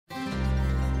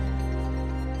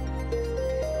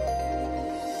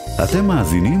אתם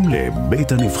מאזינים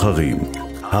לבית הנבחרים,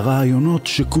 הרעיונות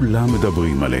שכולם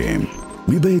מדברים עליהם,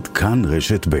 מבית כאן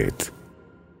רשת בית.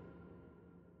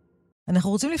 אנחנו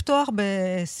רוצים לפתוח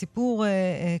בסיפור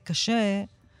קשה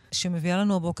שמביאה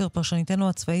לנו הבוקר פרשניתנו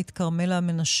הצבאית קרמלה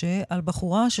מנשה על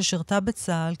בחורה ששרתה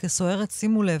בצה"ל כסוהרת,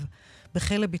 שימו לב,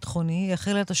 בחיל הביטחוני. היא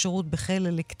החלה את השירות בחיל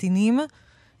לקטינים,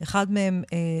 אחד מהם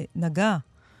נגע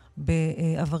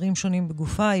בעברים שונים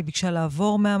בגופה. היא ביקשה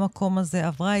לעבור מהמקום הזה,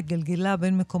 עברה, התגלגלה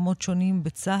בין מקומות שונים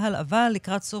בצה"ל, אבל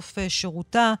לקראת סוף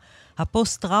שירותה,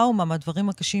 הפוסט-טראומה מהדברים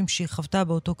הקשים שהיא חוותה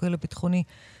באותו כלא ביטחוני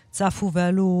צפו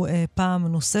ועלו פעם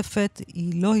נוספת.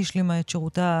 היא לא השלימה את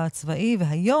שירותה הצבאי,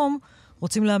 והיום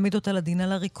רוצים להעמיד אותה לדין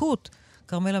על עריקות.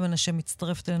 קרמלה מנשה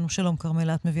מצטרפת אלינו. שלום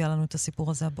קרמלה, את מביאה לנו את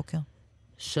הסיפור הזה הבוקר.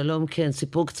 שלום, כן,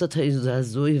 סיפור קצת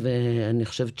הזוי, ואני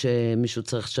חושבת שמישהו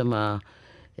צריך שמה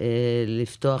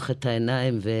לפתוח את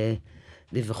העיניים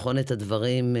ולבחון את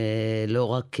הדברים.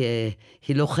 לא רק,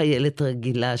 היא לא חיילת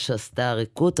רגילה שעשתה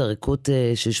עריקות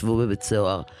שישבו בבית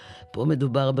סוהר. פה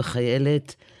מדובר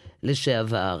בחיילת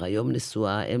לשעבר, היום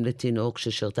נשואה, אם לתינוק,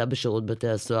 ששרתה בשירות בתי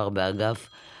הסוהר באגף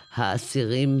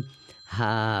האסירים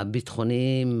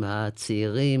הביטחוניים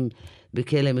הצעירים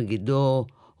בכלא מגידו.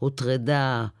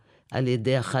 הוטרדה על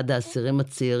ידי אחד האסירים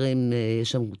הצעירים,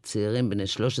 יש שם צעירים בני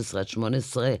 13 עד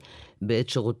 18, בעת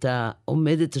שירותה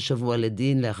עומדת השבוע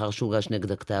לדין לאחר שהוגש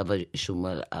נגד כתב אישום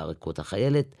על עריקות.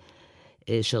 החיילת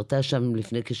שרתה שם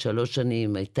לפני כ3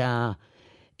 שנים, הייתה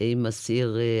עם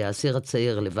האסיר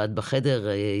הצעיר לבד בחדר,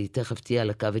 היא תכף תהיה על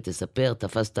הקו ותספר,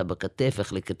 תפסת בכתף,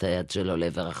 החליק את היד שלו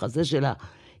לעבר החזה שלה,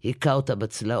 היכה אותה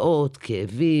בצלעות,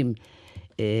 כאבים,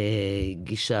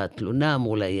 הגישה תלונה,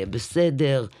 אמרו לה יהיה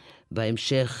בסדר.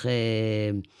 בהמשך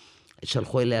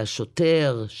שלחו אליה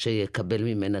שוטר שיקבל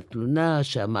ממנה תלונה,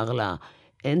 שאמר לה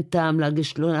אין טעם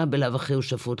להגיש תלונה, בלאו הכי הוא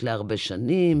שפוט להרבה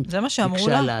שנים. זה מה שאמרו לה?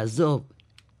 ביקשה לעזוב.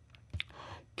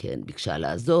 כן, ביקשה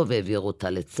לעזוב והעבירו אותה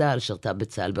לצה"ל, שרתה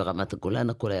בצה"ל ברמת הגולן,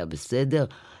 הכל היה בסדר.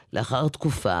 לאחר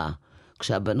תקופה,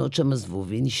 כשהבנות שם עזבו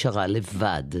והיא נשארה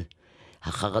לבד,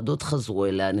 החרדות חזרו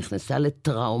אליה, נכנסה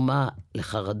לטראומה,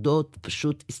 לחרדות,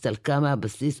 פשוט הסתלקה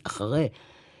מהבסיס אחרי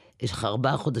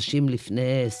 4 חודשים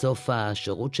לפני סוף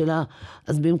השירות שלה.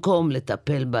 אז במקום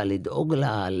לטפל בה, לדאוג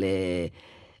לה,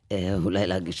 אולי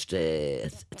להגיש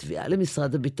תביעה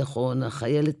למשרד הביטחון,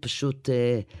 החיילת פשוט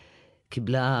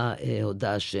קיבלה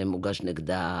הודעה שמוגש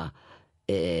נגדה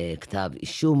כתב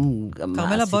אישום. גם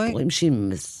הסיפורים שהיא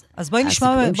אז בואי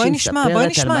נשמע,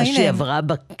 על מה שהיא עברה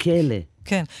בכלא.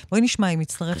 כן, בואי נשמע, היא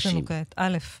מצטרפת לנו כעת.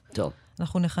 א', טוב.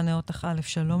 אנחנו נכנה אותך א',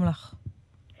 שלום לך.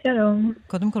 שלום.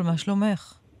 קודם כל, מה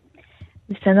שלומך?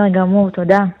 בסדר גמור,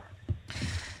 תודה.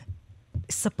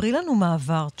 ספרי לנו מה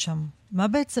עברת שם. מה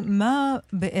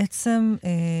בעצם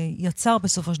יצר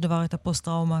בסופו של דבר את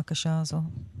הפוסט-טראומה הקשה הזו?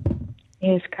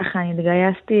 אז ככה, אני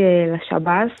התגייסתי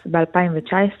לשב"ס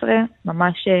ב-2019,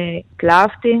 ממש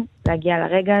התלהבתי להגיע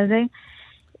לרגע הזה,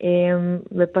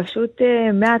 ופשוט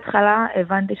מההתחלה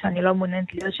הבנתי שאני לא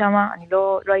מעוניינת להיות שם, אני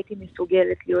לא הייתי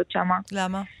מסוגלת להיות שם.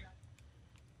 למה?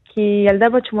 כי ילדה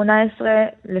בת 18,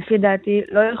 לפי דעתי,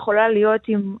 לא יכולה להיות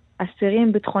עם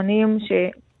אסירים ביטחוניים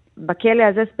שבכלא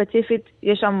הזה ספציפית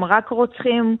יש שם רק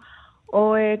רוצחים,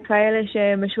 או כאלה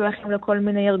שמשויכים לכל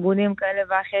מיני ארגונים כאלה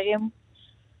ואחרים.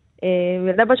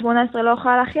 ילדה בת 18 לא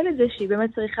יכולה להכיל את זה, שהיא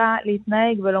באמת צריכה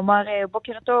להתנהג ולומר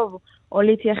בוקר טוב, או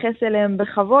להתייחס אליהם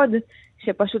בכבוד,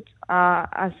 שפשוט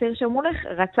האסיר שמולך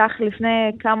רצח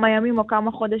לפני כמה ימים או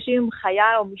כמה חודשים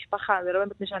חייל או משפחה, זה לא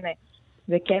באמת משנה.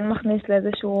 זה כן מכניס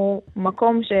לאיזשהו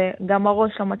מקום שגם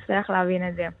הראש לא מצליח להבין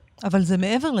את זה. אבל זה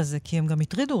מעבר לזה, כי הם גם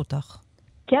הטרידו אותך.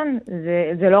 כן,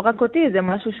 זה לא רק אותי, זה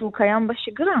משהו שהוא קיים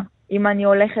בשגרה. אם אני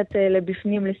הולכת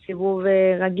לבפנים לסיבוב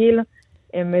רגיל,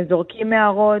 הם זורקים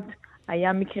מהערות,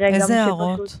 היה מקרה גם איזה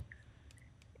הערות?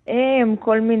 הם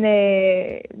כל מיני,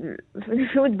 אני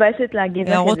מתביישת להגיד לך את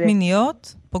זה. הערות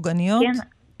מיניות? פוגעניות?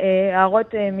 כן,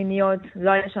 הערות מיניות,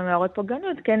 לא היה שם הערות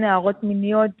פוגעניות, כן הערות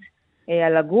מיניות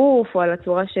על הגוף או על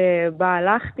הצורה שבה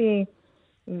הלכתי,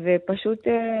 ופשוט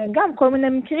גם כל מיני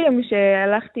מקרים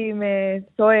שהלכתי עם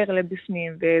סוהר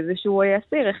לבפנים, ואיזשהו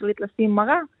אסיר החליט לשים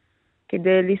מראה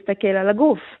כדי להסתכל על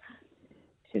הגוף.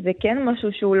 שזה כן משהו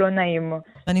שהוא לא נעים.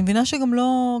 אני מבינה שגם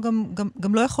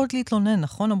לא יכולת להתלונן,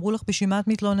 נכון? אמרו לך בשביל מה את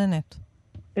מתלוננת.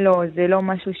 לא, זה לא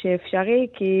משהו שאפשרי,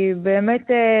 כי באמת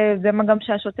זה מה גם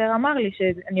שהשוטר אמר לי,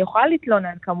 שאני יכולה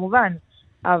להתלונן כמובן,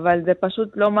 אבל זה פשוט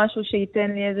לא משהו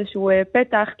שייתן לי איזשהו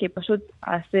פתח, כי פשוט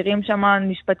האסירים שם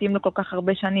נשפטים לכל כך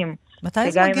הרבה שנים.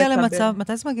 מתי זה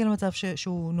מגיע למצב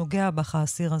שהוא נוגע בך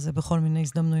האסיר הזה בכל מיני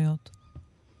הזדמנויות?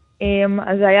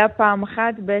 אז היה פעם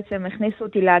אחת, בעצם הכניסו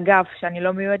אותי לאגף שאני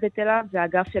לא מיועדת אליו, זה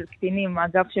אגף של קטינים,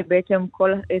 אגף שבעצם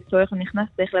כל סוהר נכנס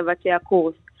צריך לבצע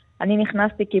קורס. אני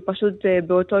נכנסתי כי פשוט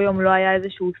באותו יום לא היה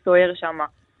איזשהו סוער שם.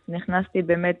 נכנסתי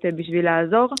באמת בשביל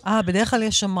לעזור. בדרך כלל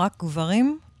יש שם רק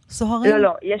גברים סוהרים?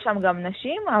 לא, יש שם גם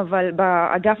נשים, אבל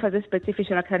באגף הזה ספציפי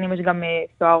של הקטנים יש גם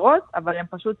סוהרות, אבל הן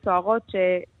פשוט סוהרות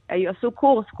שעשו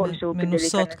קורס כלשהו כדי להיכנס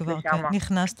לשם. מנוסות כבר, כן.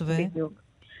 נכנסת בדיוק.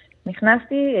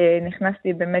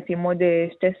 נכנסתי באמת עם עוד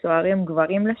 2 סוהרים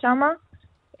גברים לשם,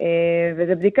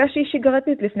 וזו בדיקה שהיא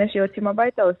שגרתית, לפני שיוצאים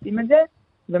הביתה עושים את זה,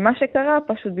 ומה שקרה,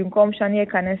 פשוט במקום שאני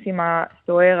אכנס עם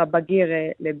הסוהר הבגיר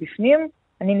לבפנים,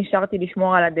 אני נשארתי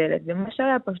לשמור על הדלת, ומה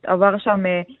שהיה, פשוט עבר שם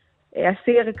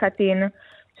אסיר קטין,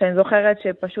 שאני זוכרת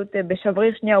שפשוט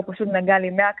בשבריר שנייה הוא פשוט נגע לי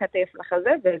מהכתף לחזה,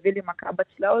 והביא לי מכה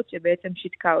בצלעות שבעצם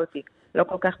שיתקה אותי. לא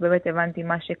כל כך באמת הבנתי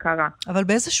מה שקרה. אבל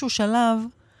באיזשהו שלב,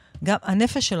 גם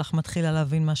הנפש שלך מתחילה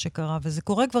להבין מה שקרה, וזה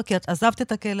קורה כבר כי את עזבת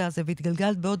את הכלא הזה,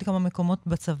 והתגלגלת בעוד כמה מקומות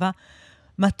בצבא.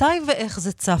 מתי ואיך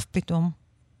זה צף פתאום?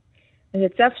 זה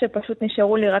צף שפשוט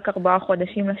נשארו לי רק 4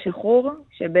 חודשים לשחרור,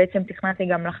 שבעצם תכננתי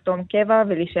גם לחתום קבע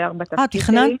ולהישאר בתפקיד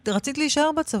שלי. רצית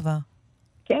להישאר בצבא?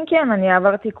 כן, אני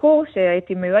עברתי קורס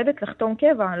שהייתי מיועדת לחתום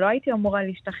קבע, לא הייתי אמורה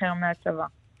להשתחרר מהצבא.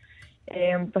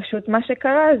 פשוט מה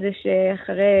שקרה זה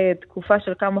שאחרי תקופה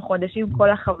של כמה חודשים, כל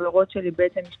החברות שלי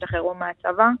בעצם השתחררו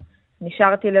מהצבא,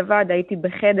 נשארתי לבד, הייתי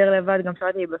בחדר לבד, גם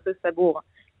שרתי בסוס סגור.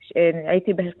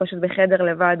 הייתי פשוט בחדר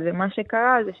לבד, ומה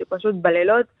שקרה זה שפשוט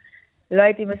בלילות לא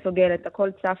הייתי מסוגלת, הכל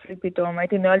צף לי פתאום,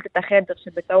 הייתי נועלת את החדר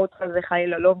שבטעות חס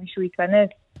וחלילה לא מישהו ייכנס.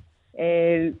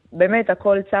 באמת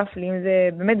הכל צף לי, אם זה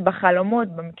באמת בחלומות,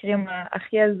 במקרים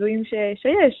הכי הזויים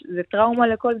שיש, זה טראומה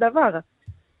לכל דבר.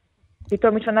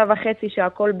 פתאום 1.5 שנה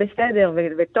שהכל בסדר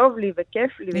וטוב לי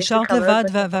וכיף לי. נשארת לבד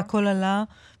והכל עלה,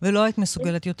 ולא היית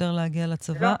מסוגלת יותר להגיע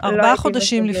לצבא. 4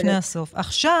 חודשים לפני הסוף.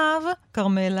 עכשיו,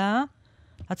 קרמלה,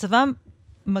 הצבא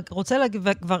רוצה להגיד,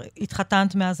 וכבר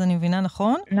התחתנת מאז, אני מבינה,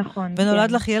 נכון? נכון.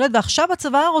 ונולד לך ילד, ועכשיו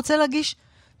הצבא רוצה להגיש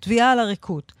תביעה על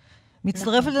עריקות.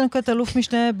 מצטרפת לנו כעת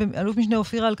אלוף משנה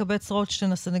אופירה אלקבץ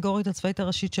רוטשטיין, הסנגורית הצבאית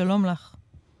הראשית, שלום לך.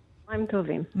 צהריים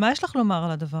טובים. מה יש לך לומר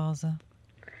על הדבר הזה?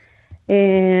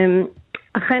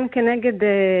 אכן כנגד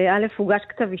א' הוגש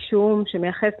כתב אישום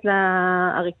שמייחס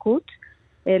לעריקות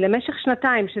למשך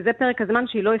 2 שזה פרק הזמן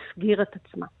שהיא לא הסגירה את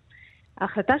עצמה.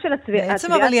 ההחלטה של התביעה...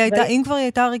 בעצם אבל אם כבר היא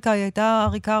הייתה עריקה, היא הייתה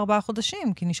עריקה 4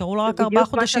 חודשים, כי נשארו לה רק 4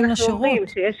 חודשים לשירות. בדיוק מה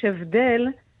שאנחנו אומרים, שיש הבדל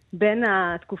בין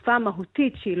התקופה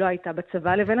המהותית שהיא לא הייתה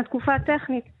בצבא לבין התקופה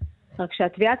הטכנית. רק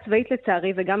שהתביעה הצבאית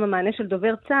לצערי וגם המענה של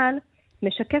דובר צה"ל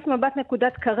משקף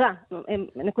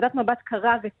נקודת מבט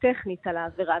קרה וטכנית על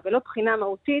העבירה, ולא בחינה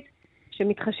מהותית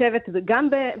שמתחשבת גם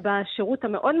בשירות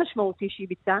המאוד משמעותי שהיא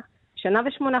ביצעה, 1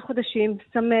 ו8 חודשים,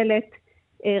 סמלת,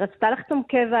 רצתה לחתום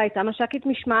קבע, הייתה מש"קית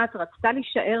משמעת, רצתה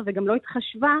להישאר וגם לא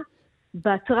התחשבה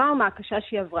בטראומה הקשה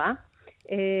שהיא עברה,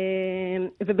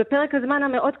 ובפרק הזמן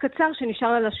המאוד קצר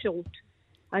שנשאר לה לשירות.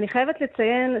 אני חייבת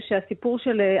לציין שהסיפור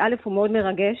של א' הוא מאוד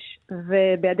מרגש,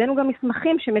 ובידינו גם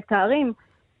מסמכים שמתארים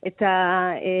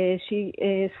שהיא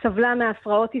סבלה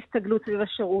מהפרעות הסתגלות סביב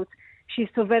השירות, שהיא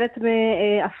סובלת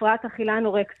מהפרעת אכילה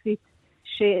אנורקסית,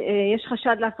 שיש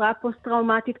חשד להפרעה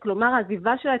פוסט-טראומטית, כלומר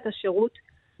העזיבה שלה את השירות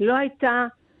לא הייתה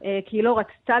כי היא לא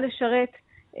רצתה לשרת,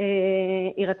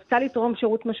 היא רצתה לתרום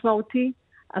שירות משמעותי,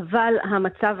 אבל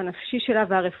המצב הנפשי שלה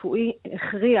והרפואי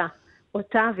הכריע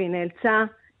אותה והיא נאלצה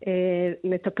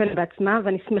לטפל בעצמה,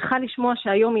 ואני שמחה לשמוע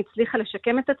שהיום היא הצליחה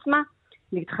לשקם את עצמה,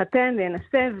 להתחתן,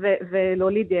 להנסה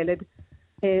ולהוליד ילד.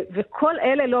 וכל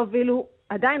אלה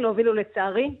עדיין לא הובילו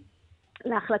לצערי,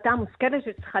 להחלטה המושכלת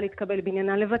שצריכה להתקבל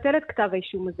בעניינה לבטל את כתב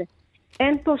האישום הזה.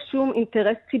 אין פה שום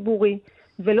אינטרס ציבורי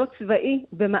ולא צבאי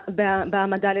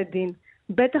בהעמדה לדין.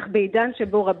 בטח בעידן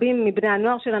שבו רבים מבני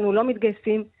הנוער שלנו לא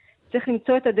מתגייסים, צריך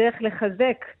למצוא את הדרך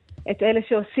לחזק את אלה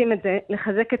שעושים את זה,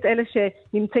 לחזק את אלה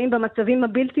שנמצאים במצבים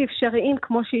הבלתי אפשריים,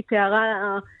 כמו שהיא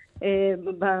תיארה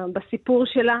בסיפור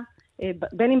שלה,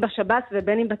 בין אם בשב"ס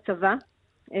ובין אם בצבא.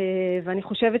 ואני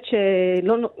חושבת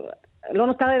שלא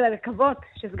נותר אלא לקוות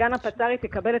שסגן הפצ"רית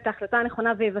יקבל את ההחלטה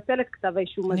הנכונה ויבטל את כתב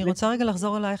האישום הזה. אני רוצה רגע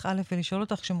לחזור אלייך א' ולשאול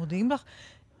אותך, כשמודיעים לך,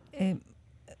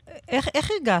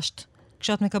 איך הרגשת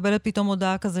כשאת מקבלת פתאום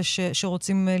הודעה כזה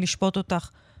שרוצים לשפוט אותך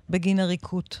בגין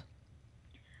עריקות?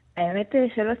 האמת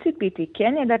שלא ציפיתי,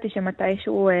 כן ידעתי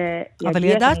שמתישהו יגיע... אבל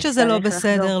ידעת שזה לא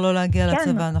בסדר לא להגיע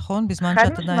לצבא, נכון? בזמן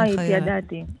שאת עדיין חיילת. חד משמעית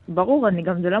ידעתי. ברור,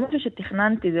 זה לא משהו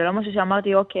שתכננתי, זה לא משהו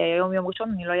שאמרתי, אוקיי, היום יום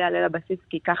ראשון אני לא יעלה לבסיס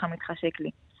כי ככה מתחשק לי.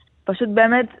 פשוט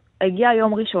באמת הגיע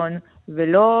יום ראשון,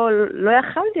 ולא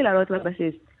יכלתי לעלות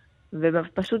לבסיס.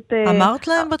 ופשוט... אמרת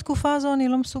להם בתקופה הזו אני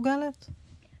לא מסוגלת?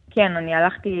 כן, אני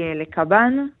הלכתי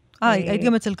לקב"ן. היית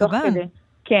גם אצל קב"ן?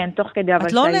 כן, תוך כדי...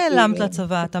 את לא נעלמת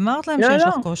לצבא, את אמרת להם שיש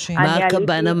לך קושי. מה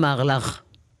הקב"ן אמר לך?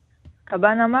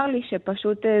 הקב"ן אמר לי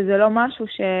שפשוט זה לא משהו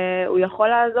שהוא יכול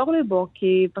לעזור לי בו,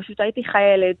 כי פשוט הייתי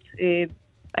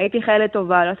חיילת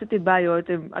טובה, לא עשיתי בעיות,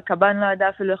 הקב"ן לא ידע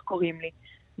אפילו איך קוראים לי,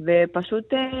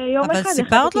 ופשוט יום אחד... אבל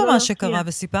סיפרת לו מה שקרה,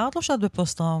 וסיפרת לו שאת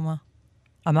בפוסט-טראומה.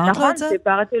 אמרת לו את זה? נכון,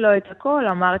 סיפרתי לו את הכל,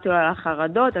 אמרתי לו על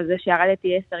החרדות, על זה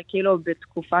שירדתי 10 קילו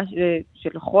בתקופה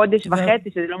של חודש וחצי,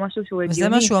 שזה לא משהו שהוא הגיוני. וזה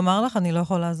מה שהוא אמר לך? אני לא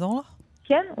יכול לעזור לך?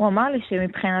 כן, הוא אמר לי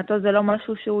שמבחינתו זה לא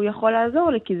משהו שהוא יכול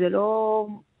לעזור לי, כי זה לא...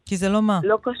 כי זה לא מה?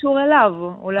 לא קשור אליו.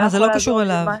 זה לא קשור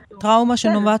אליו. טראומה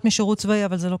שנובעת משירות צבאי,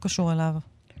 אבל זה לא קשור אליו.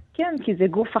 כן, כי זה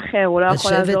גוף אחר, הוא לא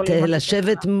יכול לעזור לי.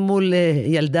 לשבת מול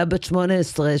ילדה בת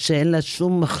 18 שאין לה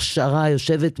שום הכשרה,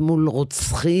 יושבת מול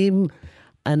רוצחים,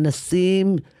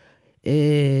 אנסים,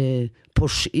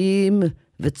 פושעים,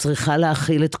 וצריכה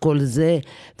להכיל את כל זה,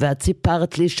 ואת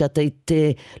סיפרת לי שאת היית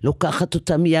לוקחת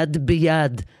אותם יד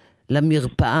ביד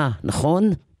למרפאה, נכון?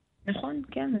 נכון,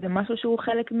 כן, זה משהו שהוא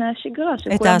חלק מהשגרה.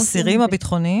 את האסירים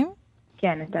הביטחוניים?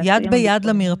 כן, את האסירים יד ביד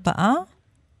למרפאה?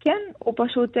 כן, הוא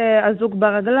פשוט אזוק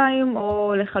ברגליים,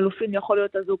 או לחלופין יכול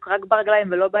להיות אזוק רק ברגליים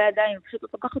ולא בידיים, פשוט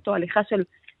לוקח אותו הליכה של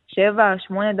 7-8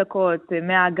 דקות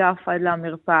מהאגף עד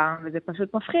למרפאה, וזה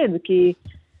פשוט מפחיד, כי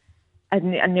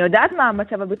אני יודעת מה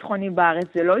המצב הביטחוני בארץ,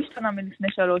 זה לא השתנה מלפני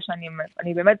 3 שנים,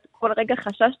 אני באמת כל רגע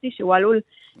חששתי שהוא עלול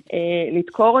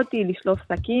לדקור אותי, לשלוף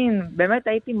סכין, באמת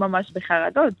הייתי ממש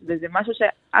בחרדות, וזה משהו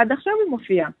שעד עכשיו הוא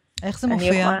מופיע. איך זה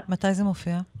מופיע? מתי זה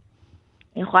מופיע?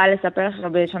 אני יכולה לספר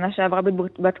שבשנה שעברה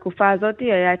בתקופה הזאת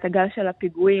היה את הגל של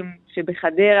הפיגועים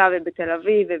שבחדרה ובתל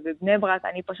אביב ובבני ברק,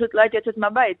 אני פשוט לא הייתי יוצאת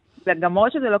מהבית,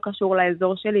 למרות שזה לא קשור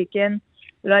לאזור שלי, כן?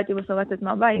 לא הייתי בסוף לצאת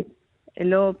מהבית.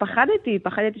 לא, פחדתי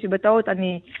שבטעות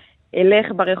אני אלך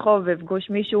ברחוב ואפגוש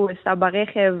מישהו, אסע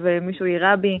ברכב ומישהו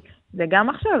יירה בי, זה גם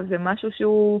עכשיו, זה משהו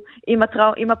שהוא,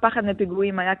 אם הפחד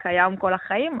מפיגועים היה קיים כל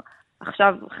החיים,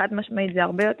 עכשיו חד משמעית זה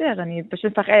הרבה יותר, אני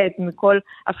פשוט מפחדת מכל,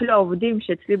 אפילו העובדים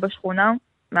שאצלי בשכונה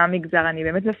מהמגזר, אני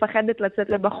באמת מפחדת לצאת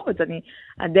לבחוץ,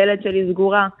 הדלת שלי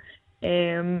סגורה,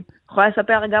 יכולה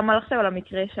לספר גם על עכשיו, על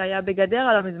המקרה שהיה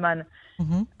בגדרה לא מזמן,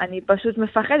 אני פשוט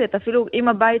מפחדת, אפילו אם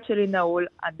הבית שלי נעול,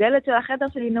 הדלת של החדר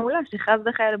שלי נעולה, שחס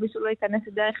וחלילה מישהו לא ייכנס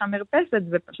דרך המרפסת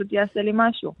ופשוט יעשה לי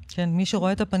משהו. כן, מי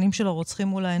שרואה את הפנים של הרוצחים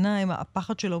מול העיניים,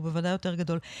 הפחד שלו הוא בוודאי יותר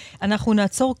גדול. אנחנו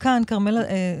נעצור כאן, כרמלה,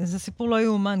 זה סיפור לא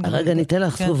יאומן. רגע, ניתן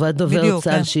לך תגובת דובר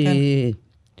צה"ל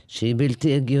שהיא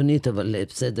בלתי הגיונית, אבל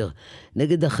בסדר.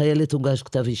 נגד החיילת הוגש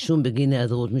כתב אישום בגין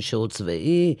היעדרות משירות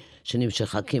צבאי,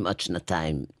 שנמשכה כמעט 2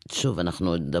 שנתיים. שוב,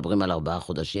 אנחנו מדברים על 4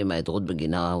 חודשים, ההיעדרות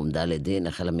בגינה עומדה לדין,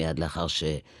 החלה מיד לאחר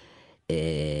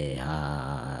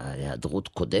שההיעדרות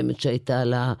קודמת שהייתה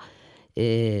לה,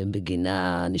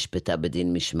 בגינה נשפטה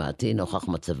בדין משמעתי, נוכח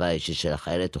מצבה האישי של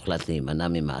החיילת, הוחלט להימנע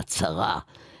ממעצרה.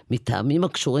 מטעמים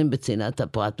הקשורים בצנעת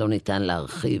הפרט לא ניתן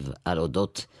להרחיב על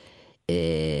אודות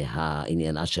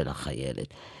העניינה של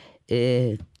החיילת.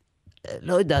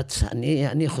 לא יודעת,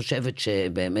 אני חושבת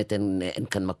שבאמת אין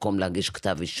כאן מקום להגיש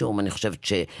כתב אישום, אני חושבת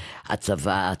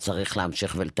שהצבא צריך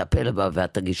להמשיך ולטפל בה,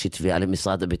 ואת תגישי תביעה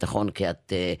למשרד הביטחון, כי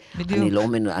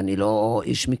אני לא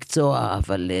איש מקצוע,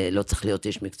 אבל לא צריך להיות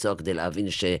איש מקצוע כדי להבין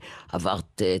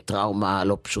שעברת טראומה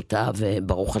לא פשוטה,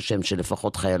 וברוך השם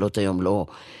שלפחות חיילות היום לא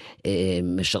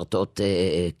משרתות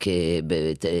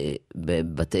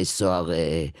בבתי סוהר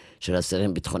של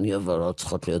אסירים ביטחוניים, ולא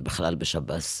צריכות להיות בכלל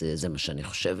בשב"ס, זה מה שאני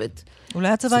חושבת. אולי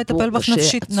הצבא יטפל בך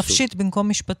נפשית במקום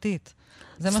משפטית.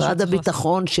 משרד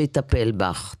הביטחון שיטפל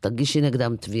בך, תגישי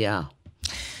נגדם תביעה.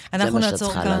 אנחנו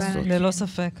נעצור כאן, ללא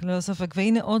ספק, ללא ספק.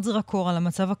 והנה עוד זרקור על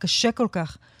המצב הקשה כל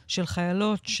כך של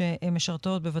חיילות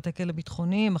שמשרתות בבתי כלא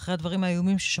ביטחוניים, אחרי הדברים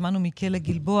האיומים ששמענו מכלא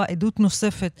גלבוע, עדות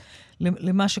נוספת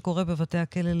למה שקורה בבתי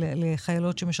הכלא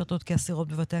לחיילות שמשרתות כאסירות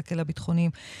בבתי הכלא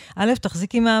הביטחוניים. א',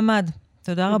 תחזיקי מעמד.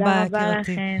 תודה רבה,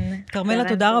 יקירתי. כרמלה,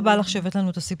 תודה רבה לך שהבאת לנו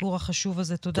את הסיפור החשוב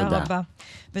הזה. תודה רבה.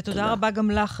 ותודה רבה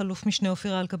גם לך, אלוף משנה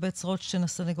אופיר אלקבץ רוטשטיין,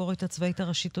 הסנגורית הצבאית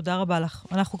הראשית. תודה רבה לך.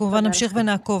 אנחנו כמובן נמשיך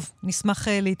ונעקוב. נשמח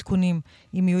לעדכונים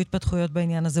אם יהיו התפתחויות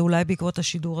בעניין הזה, אולי בעקבות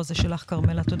השידור הזה שלך,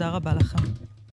 כרמלה. תודה רבה לך.